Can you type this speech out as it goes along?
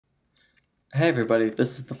Hey everybody,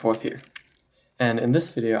 this is the fourth here, and in this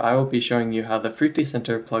video I will be showing you how the Fruity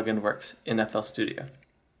Center plugin works in FL Studio.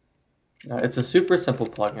 Now, it's a super simple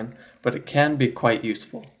plugin, but it can be quite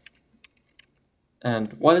useful.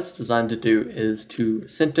 And what it's designed to do is to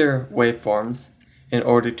center waveforms in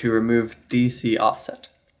order to remove DC offset.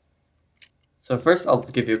 So first I'll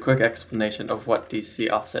give you a quick explanation of what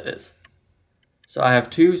DC offset is. So I have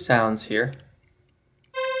two sounds here.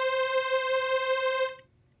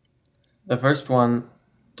 The first one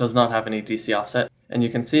does not have any DC offset, and you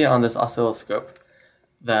can see on this oscilloscope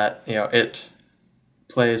that it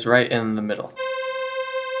plays right in the middle,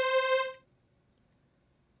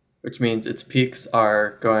 which means its peaks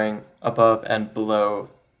are going above and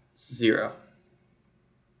below 0,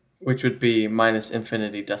 which would be minus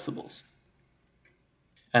infinity decibels.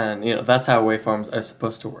 And that's how waveforms are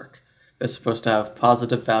supposed to work. They're supposed to have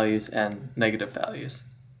positive values and negative values.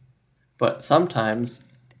 But sometimes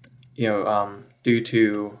due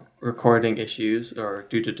to recording issues or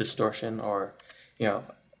due to distortion or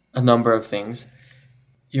a number of things,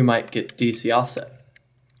 you might get DC offset,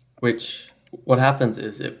 which what happens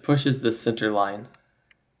is it pushes the center line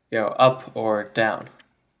up or down.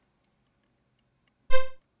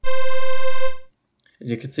 And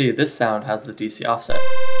you can see this sound has the DC offset.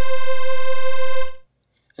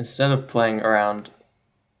 Instead of playing around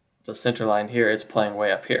the center line here, it's playing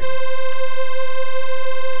way up here.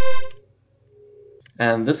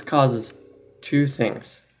 And this causes two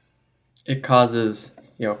things. It causes,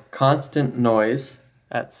 constant noise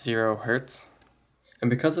at 0 hertz. And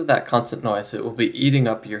because of that constant noise, it will be eating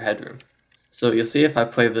up your headroom. So you'll see if I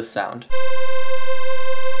play this sound,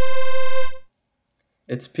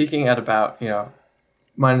 it's peaking at about,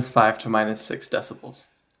 -5 to -6 decibels.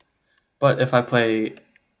 But if I play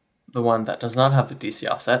the one that does not have the DC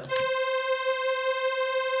offset,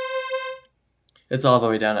 it's all the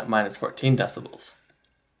way down at -14 decibels.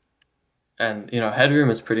 And, headroom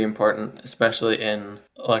is pretty important, especially in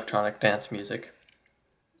electronic dance music.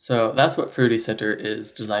 So that's what Fruity Center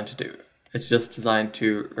is designed to do. It's just designed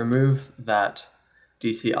to remove that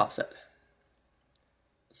DC offset.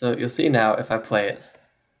 So you'll see now if I play it,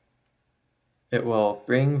 it will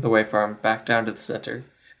bring the waveform back down to the center,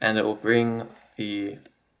 and it will bring the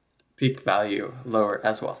peak value lower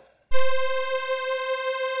as well.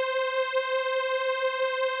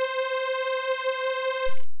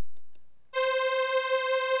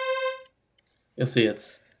 You'll see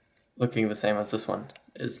it's looking the same as this one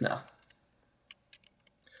is now.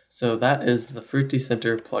 So that is the Fruity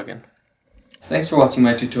Center plugin. Thanks for watching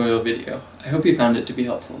my tutorial video. I hope you found it to be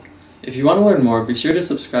helpful. If you want to learn more, be sure to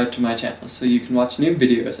subscribe to my channel so you can watch new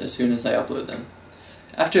videos as soon as I upload them.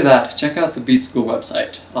 After that, check out the Beat School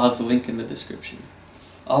website. I'll have the link in the description.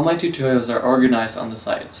 All my tutorials are organized on the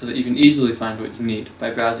site so that you can easily find what you need by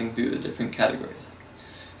browsing through the different categories.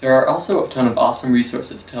 There are also a ton of awesome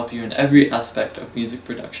resources to help you in every aspect of music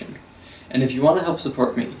production. And if you want to help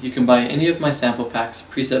support me, you can buy any of my sample packs,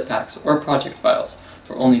 preset packs, or project files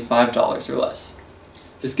for only $5 or less.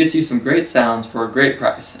 This gets you some great sounds for a great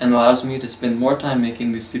price and allows me to spend more time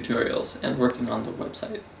making these tutorials and working on the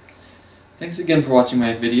website. Thanks again for watching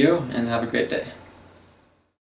my video, and have a great day.